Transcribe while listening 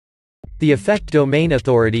The effect domain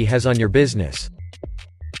authority has on your business.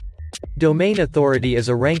 Domain authority is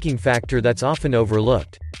a ranking factor that's often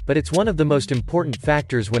overlooked, but it's one of the most important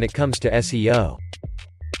factors when it comes to SEO.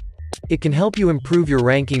 It can help you improve your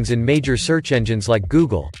rankings in major search engines like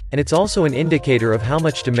Google, and it's also an indicator of how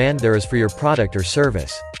much demand there is for your product or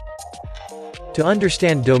service. To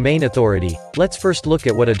understand domain authority, let's first look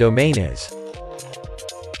at what a domain is.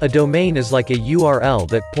 A domain is like a URL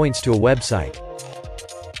that points to a website.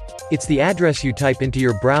 It's the address you type into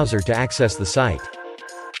your browser to access the site.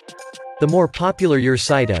 The more popular your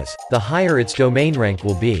site is, the higher its domain rank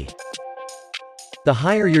will be. The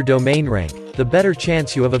higher your domain rank, the better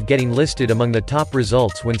chance you have of getting listed among the top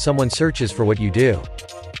results when someone searches for what you do.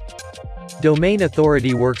 Domain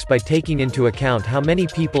authority works by taking into account how many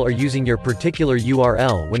people are using your particular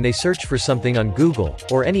URL when they search for something on Google,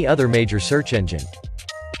 or any other major search engine.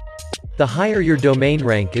 The higher your domain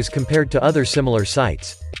rank is compared to other similar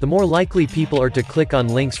sites, the more likely people are to click on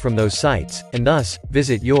links from those sites, and thus,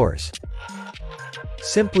 visit yours.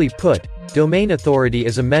 Simply put, domain authority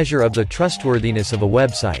is a measure of the trustworthiness of a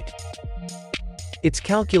website. It's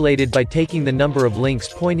calculated by taking the number of links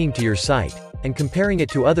pointing to your site, and comparing it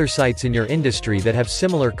to other sites in your industry that have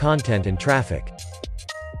similar content and traffic.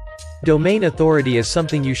 Domain authority is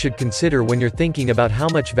something you should consider when you're thinking about how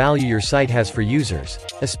much value your site has for users,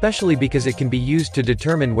 especially because it can be used to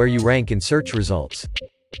determine where you rank in search results.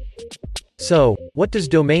 So, what does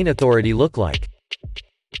domain authority look like?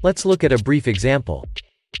 Let's look at a brief example.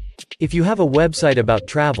 If you have a website about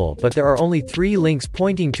travel but there are only 3 links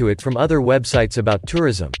pointing to it from other websites about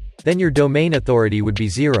tourism, then your domain authority would be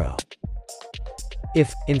 0.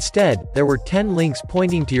 If, instead, there were 10 links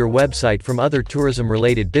pointing to your website from other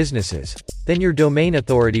tourism-related businesses, then your domain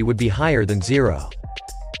authority would be higher than 0.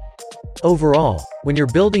 Overall, when you're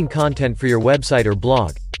building content for your website or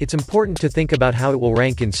blog, it's important to think about how it will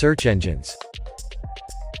rank in search engines.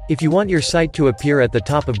 If you want your site to appear at the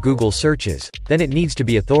top of Google searches, then it needs to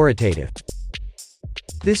be authoritative.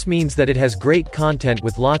 This means that it has great content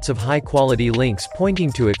with lots of high-quality links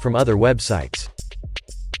pointing to it from other websites.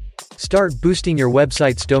 Start boosting your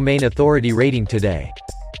website's domain authority rating today.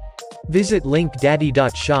 Visit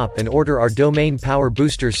linkdaddy.shop and order our Domain Power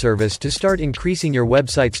Booster service to start increasing your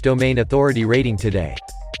website's domain authority rating today.